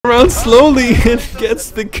around slowly and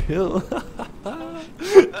gets the kill.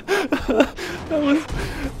 That was,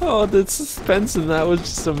 oh, the suspense in that was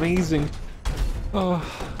just amazing. Oh,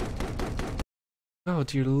 oh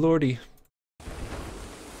dear lordy.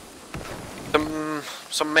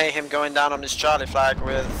 Some mayhem going down on this Charlie flag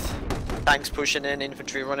with tanks pushing in,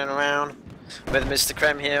 infantry running around, with Mr.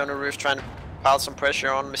 Krem here on the roof trying to pile some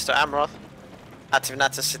pressure on Mr. Amroth.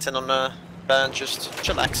 Ativnata sitting on the bench just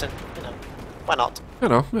chillaxing, you know, why not? I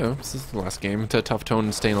know, yeah, this is the last game. Tough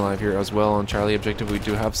Tone staying alive here as well on Charlie objective. We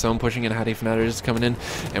do have some pushing in, Ativnata coming in,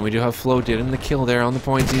 and we do have Flo getting the kill there on the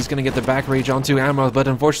points. He's going to get the back rage onto Amroth, but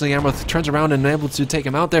unfortunately Amroth turns around and able to take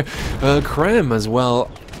him out there. Krem as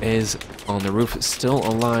well is on the roof, still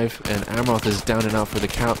alive, and Amroth is down and out for the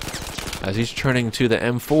count as he's turning to the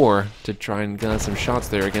M4 to try and get some shots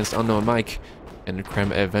there against Unknown Mike, and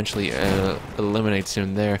Krem eventually eliminates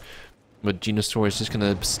him there. But Genosaur is just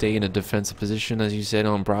going to stay in a defensive position, as you said,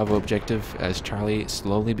 on Bravo objective, as Charlie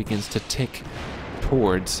slowly begins to tick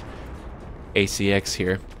towards ACX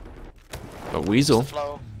here. But Weasel...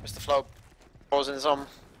 Mr. Flo causing some...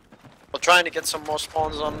 Well, trying to get some more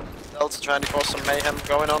spawns on Delta, trying to cause some mayhem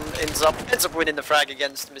going on, ends up winning the frag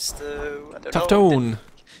against Mr... Tough Tone.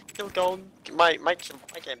 Killed Golden. My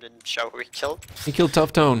game didn't show who he killed. He killed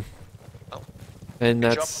Tough Tone. Oh. And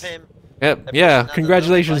Good that's... job of him. Yep, yeah,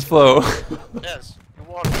 congratulations, Flo. Yes, you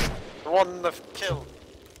won the kill.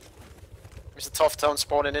 Mr. Tough Tone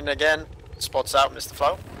spawning in again, spots out Mr.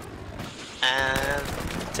 Flo, and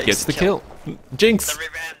gets the kill. Jinx! The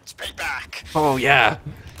revenge, payback! Oh yeah,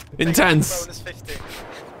 intense! Bonus 50.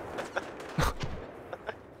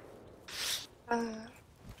 But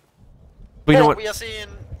you know what? We are seeing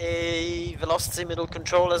a velocity middle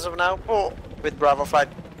control as of now, but with Bravo flight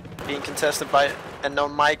being contested by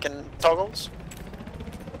Unknown Mike and Toggles.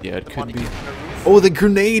 Yeah, it could be. Oh, the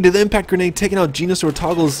grenade, the impact grenade taking out Genosaur.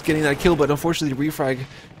 Toggles getting that kill, but unfortunately the refrag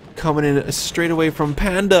coming in straight away from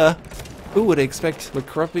Panda. Who would expect? But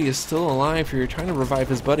Corruptly is still alive here, trying to revive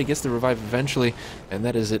his buddy, gets the revive eventually, and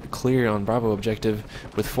that is it clear on Bravo objective,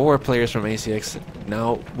 with 4 players from ACX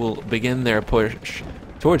now will begin their push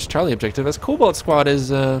towards Charlie objective, as Cobalt Squad is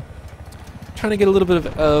trying to get a little bit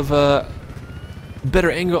of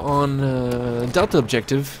better angle on Delta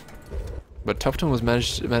objective, but Tough Tone was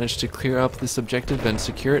managed to clear up this objective and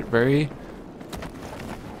secure it very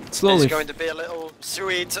slowly. There's going to be a little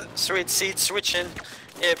sweet seat switching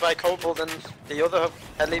here by Cobalt and the other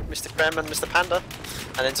heli, Mr. Krem and Mr. Panda,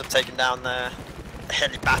 and ends up taking down the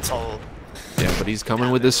heli battle. Yeah, but he's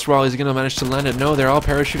coming with this straw. He's going to manage to land it. No, they're all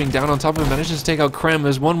parachuting down on top of him. Manages to take out Krem.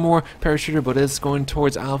 There's one more parachuter, but it's going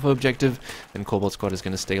towards Alpha objective. And Cobalt Squad is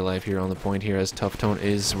going to stay alive here on the point here, as Tough Tone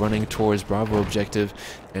is running towards Bravo objective.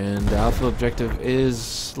 And Alpha objective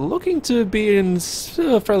is looking to be in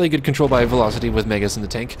fairly good control by Velocity with Megas in the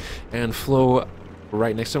tank. And Flo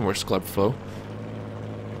right next to him, which is Club Flo.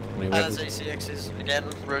 As ACX is again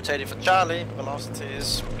rotating for Charlie, Velocity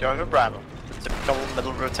is going for Bravo. Typical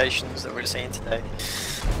middle rotations that we're seeing today.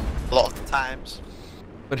 A lot of the times.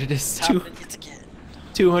 But it is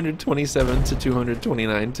 227 to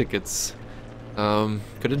 229 tickets.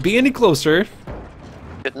 Could it be any closer?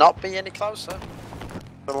 Could not be any closer.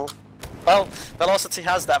 Well, Velocity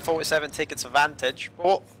has that 47 tickets advantage,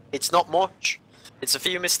 but it's not much. It's a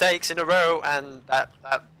few mistakes in a row, and that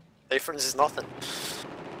difference is nothing.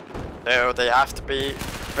 No, they have to be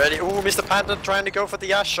ready. Ooh, Mr. Panda trying to go for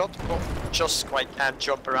the ass shot, but just quite can't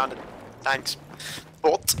jump around the tanks.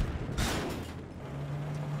 But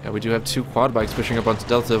yeah, we do have 2 quad bikes pushing up onto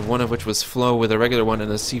Delta, one of which was Flo with a regular one,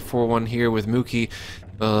 and a C4 one here with Mookie.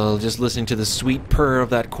 Just listening to the sweet purr of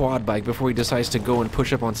that quad bike before he decides to go and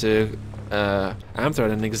push up onto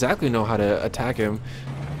Amthread and exactly know how to attack him.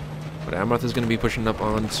 But Amroth is going to be pushing up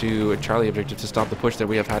onto a Charlie objective to stop the push there.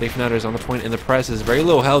 We have Ativnata on the point in the press. Is very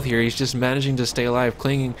low health here. He's just managing to stay alive,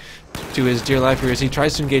 clinging to his dear life here as he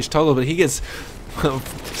tries to engage Toggle, but he gets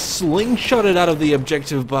slingshotted out of the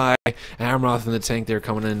objective by Amroth in the tank there,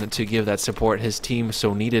 coming in to give that support his team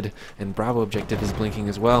so needed. And Bravo objective is blinking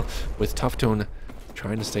as well, with Tough Tone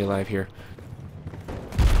trying to stay alive here.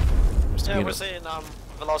 Yeah, we're seeing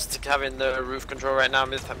Velocity having the roof control right now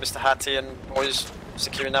with Mr. Hattie and boys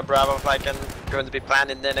securing that Bravo flag and going to be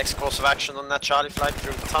planning their next course of action on that Charlie flag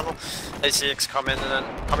through the tunnel. ACX coming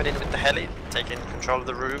in with the heli, taking control of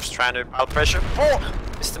the roofs, trying to out pressure. Oh!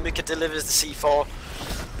 Mr. Mika delivers the C4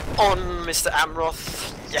 on Mr.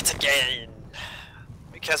 Amroth yet again.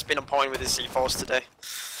 Mika has been on point with his C4s today.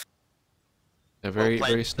 Yeah,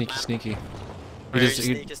 very sneaky. Very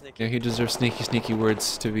sneaky. Yeah, he deserves sneaky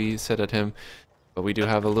words to be said at him. But we do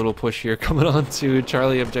have a little push here coming on to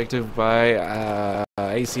Charlie objective by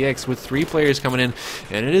ACX with 3 players coming in.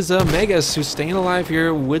 And it is Megas who's staying alive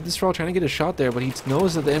here with this roll, trying to get a shot there. But he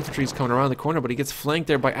knows that the infantry is coming around the corner, but he gets flanked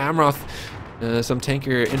there by Amroth. Some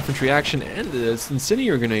tankier infantry action and the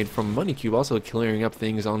incendiary grenade from Moneycube also clearing up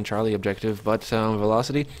things on Charlie objective. But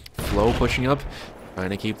Velocity, Flow pushing up, trying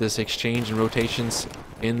to keep this exchange and rotations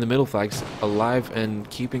in the middle flags alive and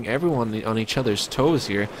keeping everyone on each other's toes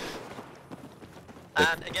here.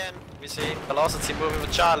 And again, we see Velocity moving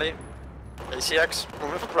with Charlie, ACX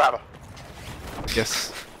moving with Bravo.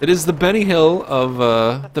 Yes, it is the Benny Hill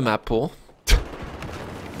of the map pool.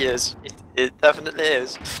 Yes, it definitely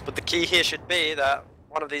is. But the key here should be that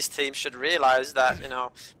one of these teams should realize that, you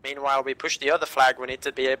know, meanwhile we push the other flag, we need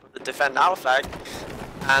to be able to defend our flag.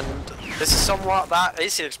 And this is somewhat that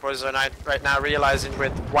ACX boys are right now realizing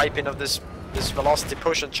with wiping of this Velocity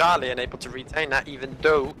push on Charlie and able to retain that, even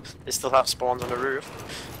though they still have spawns on the roof.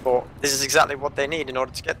 But this is exactly what they need in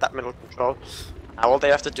order to get that middle control. Now all they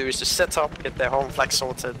have to do is just set up, get their home flag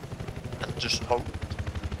sorted, and just hope.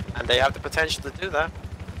 And they have the potential to do that.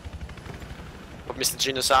 But Mr.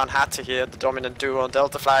 Genosound had to here, the dominant duo on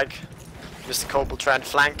Delta flag. Mr. Cobalt trying to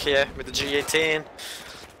flank here with the G18.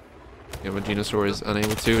 Yeah, but Genosaur is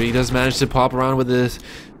unable to. He does manage to pop around with the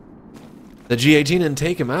G18 and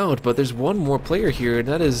take him out, but there's one more player here, and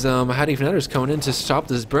that is Hattie Fnatters coming in to stop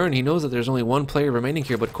this burn. He knows that there's only one player remaining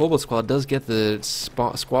here, but Cobalt Squad does get the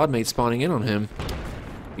squad mate spawning in on him.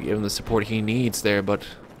 We give him the support he needs there, but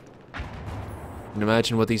you can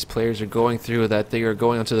imagine what these players are going through, that they are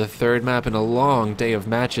going onto the 3rd map in a long day of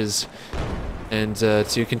matches. And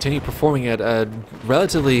to continue performing at a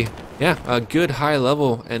relatively, a good high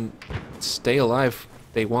level and stay alive,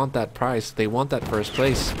 they want that prize. They want that 1st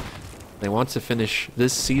place. They want to finish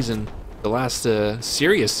this season, the last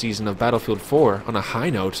serious season of Battlefield 4, on a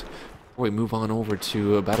high note before we move on over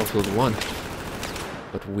to Battlefield 1.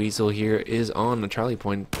 But Weasel here is on the Charlie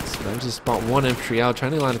point. Manages to spot one infantry out,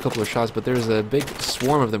 trying to line a couple of shots, but there's a big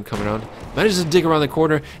swarm of them coming around. Manages to dig around the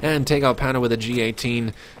corner and take out Panda with a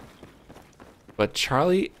G18. But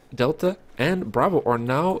Charlie, Delta, and Bravo are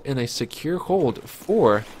now in a secure hold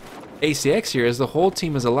for ACX here, as the whole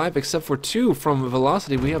team is alive except for 2 from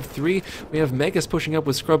Velocity. We have 3. We have Megas pushing up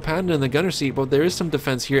with Scrub Panda in the gunner seat, but there is some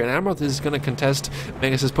defense here, and Amroth is going to contest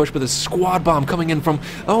Megas' push with a squad bomb coming in from,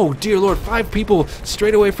 oh dear lord, 5 people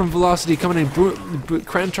straight away from Velocity coming in.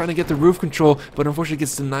 Kren trying to get the roof control, but unfortunately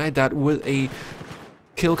gets denied that with a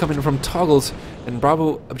kill coming from Toggles, and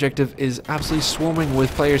Bravo objective is absolutely swarming with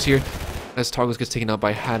players here as Toggles gets taken out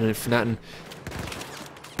by Haddon and Fnatten.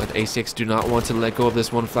 But ACX do not want to let go of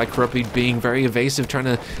this one flag. Corruptly being very evasive, trying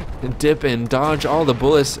to dip and dodge all the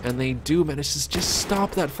bullets, and they do manage to just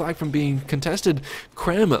stop that flag from being contested.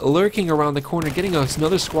 Krem lurking around the corner, getting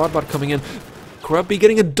another squad bot coming in. Corruptly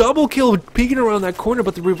getting a double kill, peeking around that corner,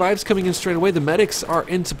 but the revives coming in straight away. The medics are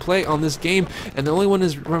into play on this game, and the only one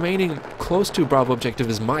is remaining close to Bravo objective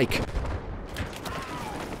is Mike.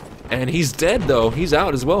 And he's dead though. He's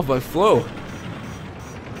out as well by Flo.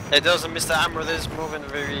 It does, and Mr. Amroth is moving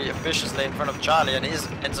very viciously in front of Charlie, and he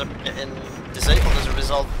ends up getting disabled as a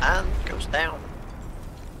result and goes down.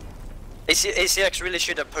 ACX really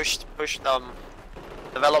should have pushed the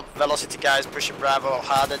Velocity guys pushing Bravo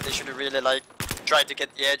harder. They should have really tried to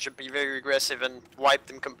get the edge and be very aggressive and wipe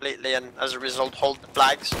them completely, and as a result hold the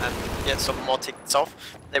flags and get some more tickets off.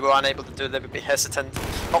 They were unable to do it. They would be hesitant,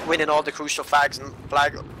 not winning all the crucial flags and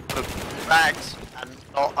and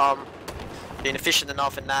not being efficient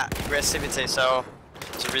enough in that aggressivity, so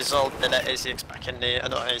as a result they let ACX back in the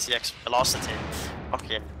not ACX Velocity.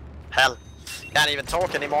 Fucking hell. Can't even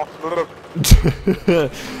talk anymore.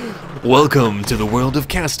 Welcome to the world of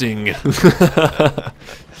casting.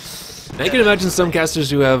 I can imagine some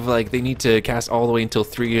casters who have they need to cast all the way until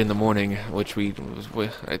 3 in the morning, which it's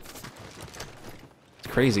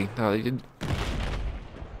crazy. No, they did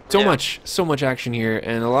so much action here,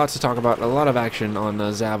 and a lot to talk about. A lot of action on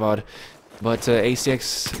Zavod. But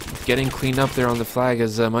ACX getting cleaned up there on the flag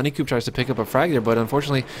as Moneycube tries to pick up a frag there, but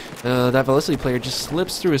unfortunately that Velocity player just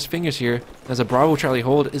slips through his fingers here as a Bravo Charlie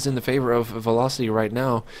hold is in the favor of Velocity right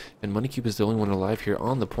now, and Moneycube is the only one alive here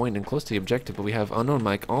on the point and close to the objective, but we have Unknown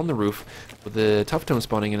Mike on the roof with the Tough Tone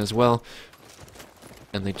spawning in as well,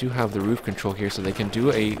 and they do have the roof control here, so they can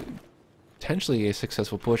do potentially a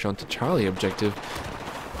successful push onto Charlie objective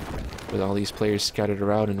with all these players scattered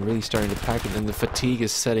around and really starting to pack it, and the fatigue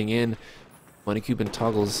is setting in. Moneycube and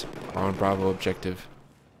Toggles are on Bravo objective.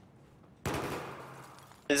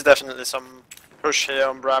 There's definitely some push here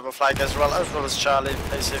on Bravo flag as well as Charlie.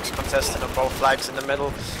 ACX contesting on both flags in the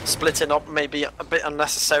middle, splitting up maybe a bit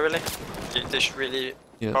unnecessarily. They should really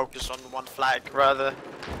focus on one flag rather.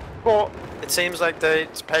 But it seems like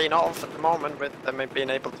it's paying off at the moment with them being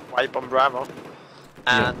able to wipe on Bravo.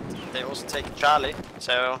 And they also take Charlie,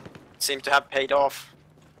 so it seems to have paid off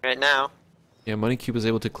right now. Yeah, MoneyCube was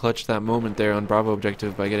able to clutch that moment there on Bravo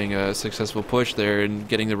objective by getting a successful push there and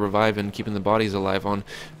getting the revive and keeping the bodies alive on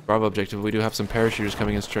Bravo objective. We do have some parachuters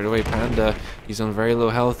coming in straight away. Panda, he's on very low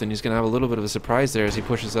health and he's going to have a little bit of a surprise there as he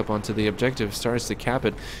pushes up onto the objective, starts to cap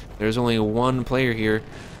it. There's only one player here.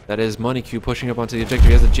 That is MoneyCube pushing up onto the objective.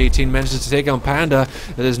 He has a J-18, manages to take on Panda.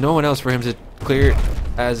 There's no one else for him to clear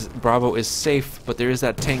as Bravo is safe, but there is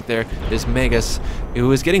that tank there. There's Megas,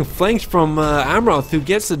 who is getting flanked from Amroth, who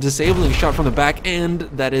gets a disabling shot from the back, and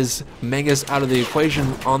that is Megas out of the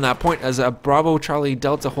equation on that point as a Bravo Charlie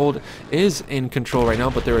Delta hold is in control right now,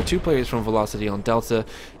 but there are two players from Velocity on Delta,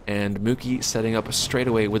 and Mookie setting up straight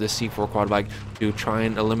away with a C4 quad bike to try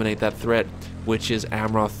and eliminate that threat, which is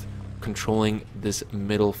Amroth controlling this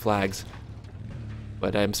middle flags.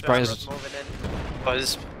 But I'm surprised. Moving in for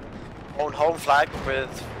his own home flag with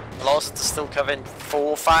Velocity still covering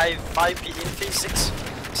 4, 5 PDP,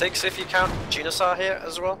 6 if you count Genosar here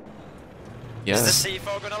as well. Yeah. Is the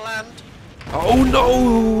C4 gonna land? Oh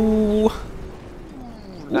no!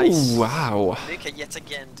 Nice. Ooh, wow. Luca yet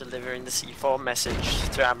again delivering the C4 message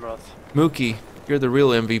to Amroth. Mookie, you're the real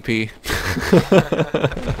MVP.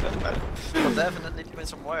 Well, definitely doing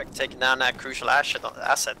some work, taking down that crucial asset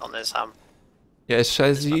on this Yeah,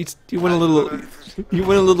 Shaz, you went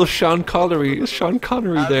a little Sean Connery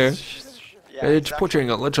there. Yeah, It's exactly. putting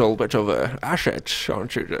a little bit of assets,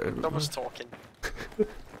 aren't you? Almost talking.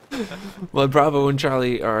 Well, Bravo and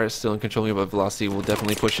Charlie are still in control, but Velocity will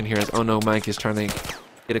definitely push in here as oh no, Mike is trying to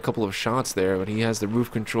get a couple of shots there, but he has the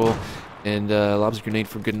roof control and lobs a grenade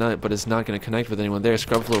for good night, but is not going to connect with anyone there.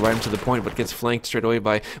 Scrubflow right into the point, but gets flanked straight away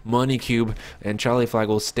by MoneyCube, and Charlie Flag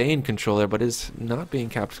will stay in control there, but is not being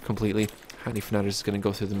capped completely. Handy Fnatters is going to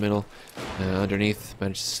go through the middle, underneath,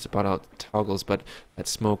 manages to spot out Toggles, but that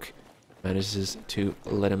smoke manages to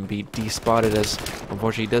let him be despotted as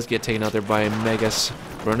unfortunately he does get taken out there by Megas,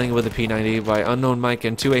 running with the P90 by Unknown Mike,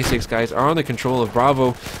 and two ACX guys are on the control of Bravo.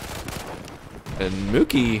 And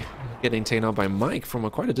Mookie getting taken out by Mike from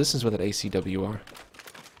quite a distance with that ACWR.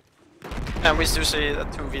 And we do see a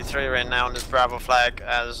 2v3 right now on this Bravo flag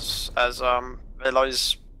as Velo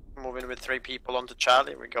is moving with 3 people onto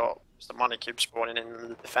Charlie. We got Mr. MoneyCube spawning in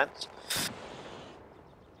the defense.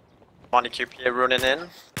 MoneyCube here running in.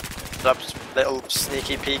 Up little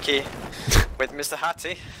sneaky peeky with Mr.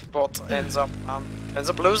 Hattie, but ends up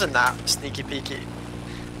losing that sneaky peeky.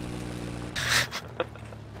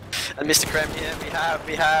 And Mr. Krem here,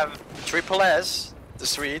 we have Triple S, the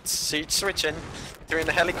Swedes, siege switching, doing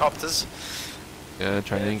the helicopters. Yeah,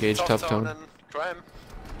 trying to engage Tough Tone. And Krem.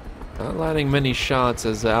 Not landing many shots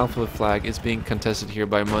as the Alpha flag is being contested here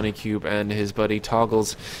by MoneyCube and his buddy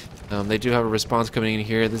Toggles. They do have a response coming in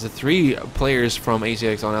here. There's 3 players from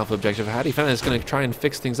ACX on Alpha objective. Hattie Fnatters is going to try and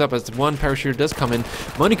fix things up as one parachuter does come in.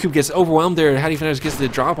 MoneyCube gets overwhelmed there. Hattie Fnatters gets the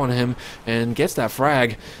drop on him and gets that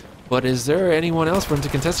frag. But is there anyone else for him to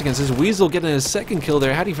contest against? Is Weasel getting his second kill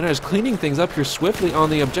there? Hattie Fnatters cleaning things up here swiftly on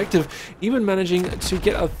the objective, even managing to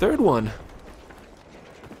get a 3rd one.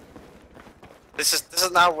 This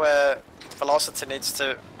is now where Velocity needs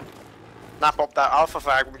to snap up that Alpha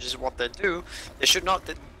flag, which is what they do. They should not.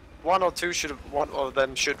 One of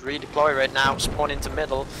them should redeploy right now, spawn into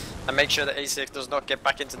middle, and make sure that ACX does not get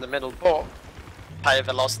back into the middle. But higher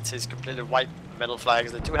velocities completely wipe the middle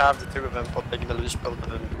flags. They do have the 2 of them, but they're going to lose both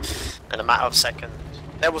of them in a matter of seconds.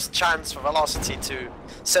 There was a chance for Velocity to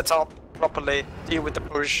set up properly, deal with the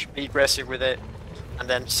push, be aggressive with it, and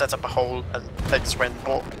then set up a hole and take the win.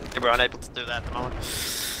 But they were unable to do that at the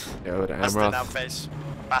moment. Yeah, with As they now face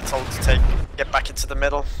battle to get back into the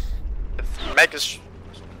middle. With Megas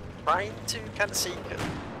trying to kind of see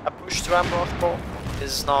a push to Amroth, but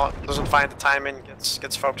doesn't find the timing,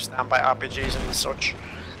 gets focused down by RPGs and such.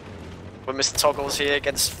 With Mr. Toggles here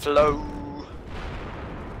against Flow.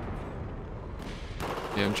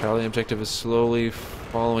 Yeah, and Charlie objective is slowly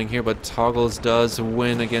following here, but Toggles does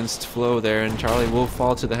win against Flow there, and Charlie will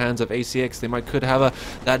fall to the hands of ACX. They could have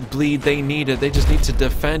that bleed they needed. They just need to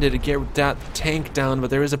defend it and get that tank down, but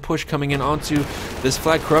there is a push coming in onto this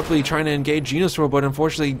flag corruptly, trying to engage Genosaur, but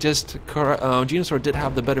unfortunately just Genosaur did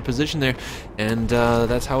have the better position there, and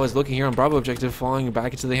that's how it's looking here on Bravo objective, falling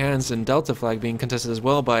back into the hands, and Delta flag being contested as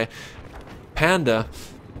well by Panda.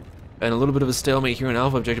 And a little bit of a stalemate here in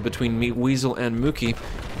Alpha objective between Weasel and Mookie.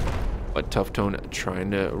 But Tough Tone trying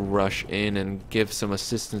to rush in and give some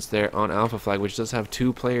assistance there on Alpha flag, which does have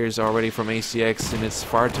 2 players already from ACX, and it's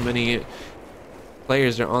far too many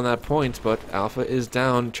players are on that point, but Alpha is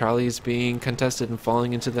down. Charlie's being contested and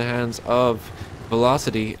falling into the hands of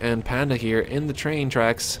Velocity and Panda here in the train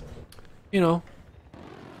tracks. You know,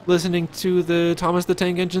 listening to the Thomas the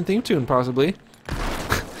Tank Engine theme tune, possibly.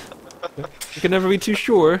 You can never be too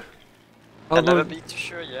sure. Can never be too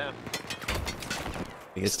sure, yeah.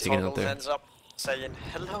 He gets taken out there. Ends up saying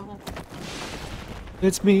hello.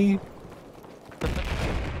 It's me.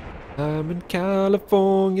 I'm in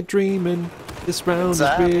California dreaming. This round is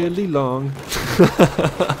really long.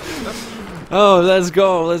 Oh, let's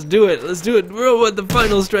go. Let's do it. Let's do it. We're at the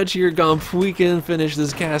final stretch here, Gump. We can finish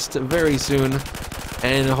this cast very soon.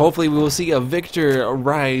 And hopefully we will see a victor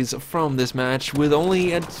rise from this match with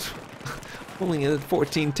only a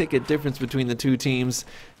 14 ticket difference between the two teams.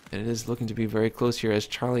 And it is looking to be very close here as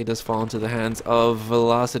Charlie does fall into the hands of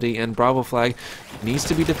Velocity, and Bravo flag needs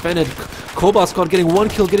to be defended. Cobalt Squad getting one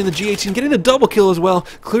kill, getting the G18, getting the double kill as well,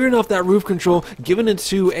 clearing off that roof control, giving it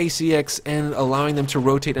to ACX and allowing them to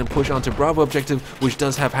rotate and push onto Bravo objective, which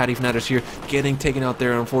does have Hattie Fnatters here, getting taken out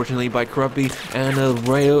there unfortunately by Corruptby, and a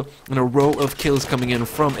row of kills coming in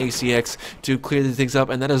from ACX to clear these things up,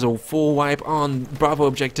 and that is a full wipe on Bravo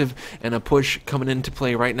objective, and a push coming into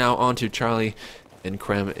play right now onto Charlie. And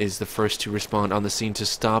Krem is the first to respond on the scene to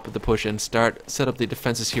stop the push and set up the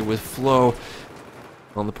defenses here with Flo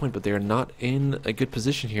on the point, but they are not in a good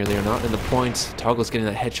position here. They are not in the points. Toggle's getting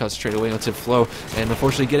that headshot straight away onto Flo, and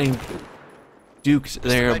unfortunately getting duked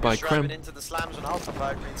there by Krem. Into the slams on Alpha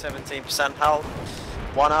flag, 17% health,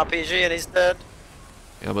 1 RPG and he's dead.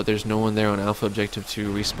 Yeah, but there's no one there on Alpha objective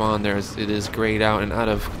to respawn. It is grayed out and out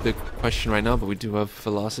of the question right now, but we do have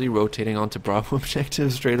Velocity rotating onto Bravo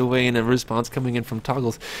objective straight away, and a response coming in from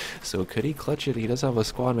Toggles. So could he clutch it? He does have a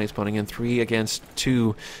squad mate spawning in. 3 against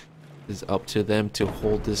 2 is up to them to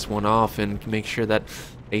hold this one off and make sure that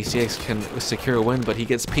ACX can secure a win, but he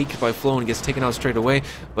gets peeked by Flo and gets taken out straight away.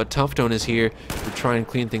 But Tough Tone is here to try and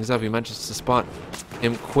clean things up. He manages to spot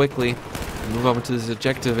him quickly and move over to this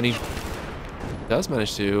objective, and he does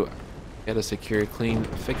manage to get a secure, clean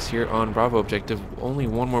fix here on Bravo objective. Only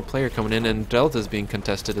one more player coming in, and Delta's being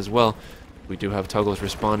contested as well. We do have Toggles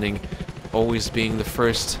responding, always being the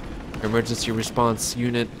first emergency response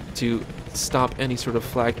unit to stop any sort of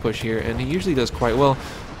flag push here, and he usually does quite well.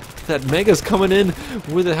 That Mega's coming in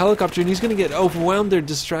with a helicopter, and he's going to get overwhelmed. Their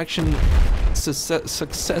distraction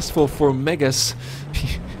successful for Megas.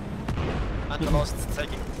 And Velocity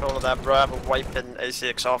taking control of that Bravo, wiping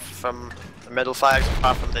ACX off from middle flags,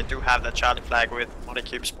 apart from they do have that Charlie flag with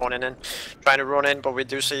Monicube spawning in, trying to run in, but we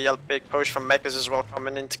do see a big push from Megas as well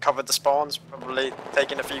coming in to cover the spawns, probably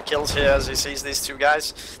taking a few kills here as he sees these two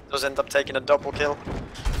guys. Does end up taking a double kill.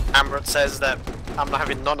 Amrod says that I'm not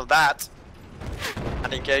having none of that,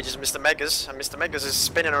 and engages Mr. Megas, and Mr. Megas is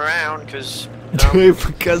spinning around because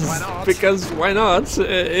because why not?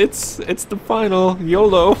 It's the final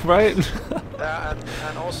YOLO, right? Yeah,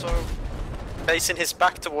 and also facing his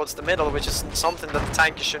back towards the middle, which is something that the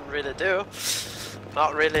tanker shouldn't really do.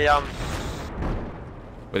 Not really,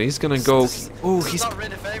 but he's gonna go. Oh, he's not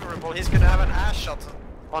really favorable. He's gonna have an ass shot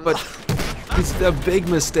on. But it's a big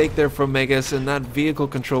mistake there from Megas, and that vehicle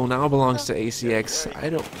control now belongs to ACX.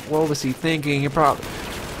 What was he thinking? He probably.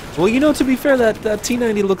 Well, you know, to be fair, that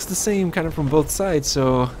T90 looks the same kind of from both sides,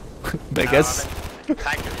 so I guess.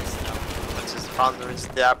 Tanker is, that's his partner is,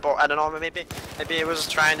 yeah, but I don't know. Maybe he was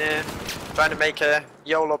trying to make a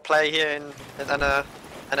YOLO play here and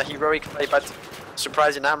a heroic play, but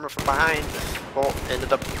surprising Amra from behind, but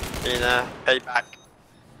ended up in a payback.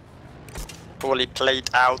 Poorly played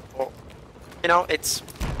out, but you know, it's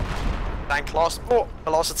tank lost, but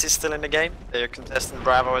Velocity is still in the game. They're contesting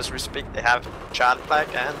Bravo as we speak. They have Charlie flag,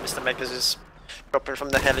 and Mr. Megas is dropping from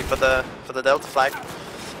the heli for the Delta flag.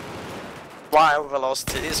 While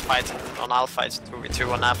Velocity is fighting on Alpha, it's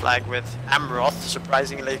 2v2 on that flag with Amroth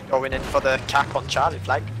surprisingly going in for the cap on Charlie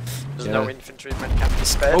flag. There's no infantryman can be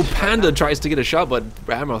spared. Oh, Panda tries to get a shot, but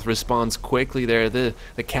Amroth responds quickly there. The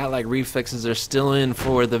cat-like reflexes are still in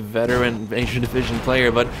for the veteran Asian Division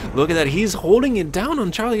player, but look at that. He's holding it down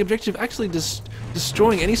on Charlie objective, actually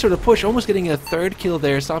destroying any sort of push, almost getting a 3rd kill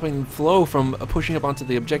there, stopping Flo from pushing up onto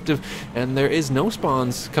the objective, and there is no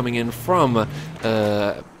spawns coming in from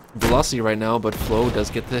Velocity right now, but Flo does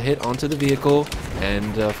get the hit onto the vehicle,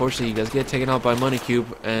 and fortunately he does get taken out by Monicube,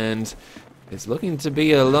 and it's looking to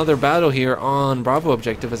be another battle here on Bravo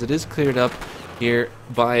objective as it is cleared up here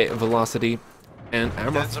by Velocity, and Amroth.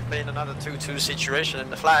 It ends up being another 2-2 situation in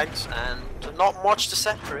the flags, and not much to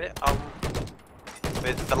separate.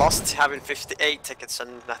 With Velocity having 58 tickets,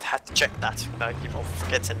 and I had to check that. I keep on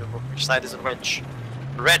forgetting which side is in which.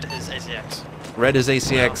 Red is ACX. Red is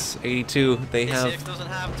ACX, 82. They have... ACX doesn't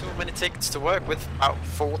have too many tickets to work with, about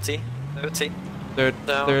 40, 30. They're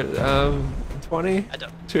 20? I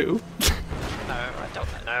don't 2. know, I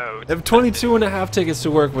don't know. They have 22 and a half tickets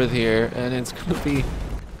to work with here, and it's going to be...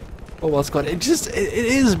 Oh well, squad. It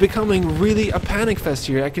is becoming really a panic fest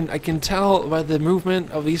here. I can tell by the movement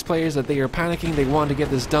of these players that they are panicking. They want to get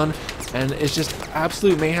this done, and it's just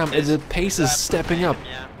absolute mayhem. The pace is stepping up.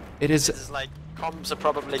 Yeah. It is. It's like comms are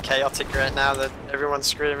probably chaotic right now. That everyone's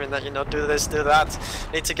screaming that, you know, do this, do that.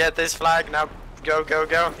 Need to get this flag now. Go, go,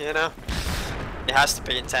 go. You know, it has to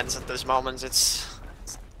be intense at this moment. It's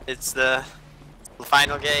the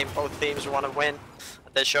final game. Both teams want to win.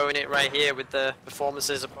 They're showing it right here with the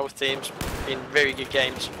performances of both teams. Been very good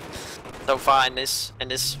games so far in this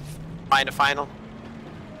final.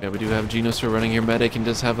 Yeah, we do have Genosaur running here, medic, and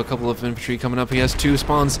does have a couple of infantry coming up. He has 2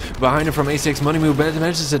 spawns behind him from ACX Money Move.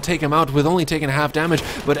 Manages to take him out with only taking half damage,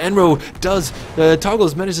 but Enro does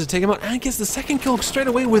toggles, manages to take him out, and gets the second kill straight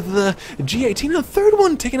away with the G18. And the third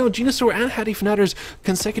one, taking out Genosaur and Hattie Fnatters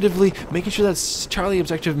consecutively, making sure that Charlie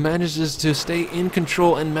Objective manages to stay in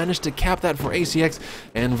control and manage to cap that for ACX.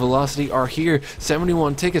 And Velocity are here.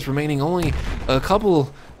 71 tickets remaining, only a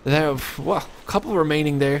couple there, well, couple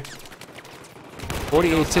remaining there.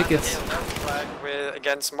 48 tickets.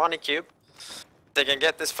 Against Monicube. If they can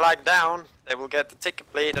get this flag down, they will get the ticket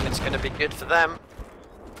bleed, and it's going to be good for them.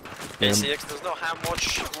 ACX does not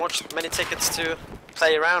have many tickets to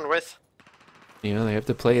play around with. Yeah, they have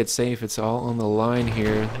to play it safe. It's all on the line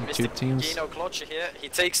here. And Two Mr. teams. Gino Klotcher here. He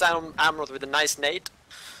takes down Amroth with a nice nade.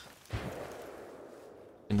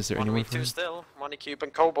 And is there anyone? 1v2 still. Monicube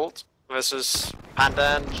and Cobalt versus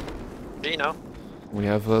Panda and Gino. We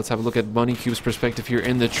have, let's have a look at Moneycube's perspective here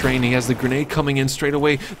in the train. He has the grenade coming in straight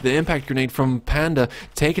away. The impact grenade from Panda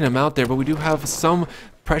taking him out there, but we do have some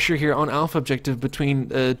pressure here on Alpha Objective between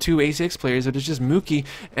 2 ACX players. It is just Mookie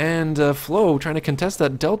and Flo trying to contest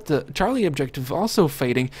that Delta. Charlie Objective also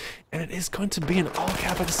fading, and it is going to be an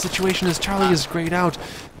all-cap of the situation as Charlie is grayed out.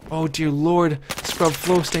 Oh dear lord, Scrub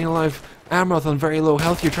Flo staying alive. Amroth on very low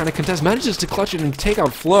health here, trying to contest, manages to clutch it and take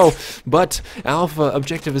out Flo, but Alpha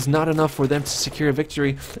Objective is not enough for them to secure a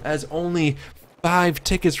victory, as only 5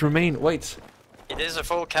 tickets remain. Wait. It is a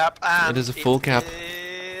full cap, and it is a full cap.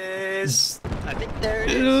 I think there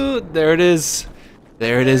it is. There it is.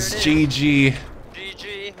 There it is. GG.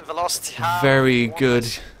 GG. Velocity. Very good.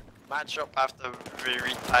 Matchup after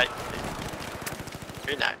very tight.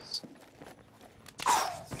 Very nice.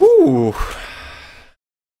 Ooh.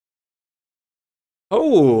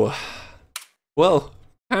 Oh, well,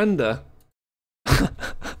 Panda.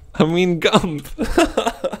 I mean, Gump.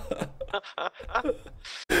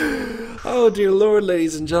 Oh dear lord,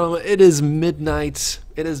 ladies and gentlemen, it is midnight.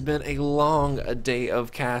 It has been a long day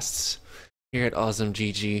of casts here at Auzom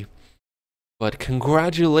GG. But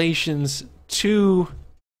congratulations to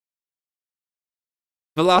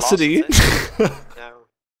Velocity.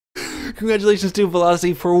 Congratulations to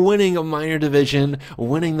Velocity for winning a minor division,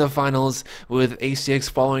 winning the finals, with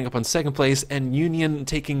ACX following up on 2nd place and Union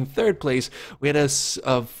taking 3rd place. We had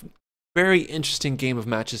a very interesting game of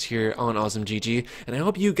matches here on Auzom GG, and I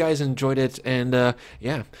hope you guys enjoyed it. And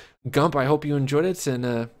yeah, Gump, I hope you enjoyed it.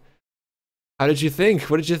 And how did you think?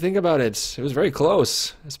 What did you think about it? It was very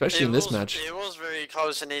close, especially in this match. It was very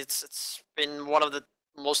close, and it's been one of the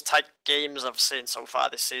most tight games I've seen so far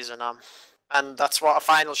this season. And that's what a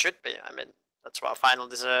final should be. I mean, that's what a final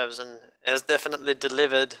deserves, and it has definitely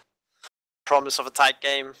delivered promise of a tight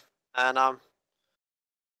game. And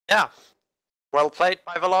yeah, well played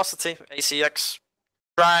by Velocity. ACX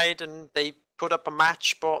tried, and they put up a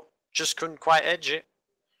match, but just couldn't quite edge it.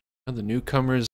 And the newcomers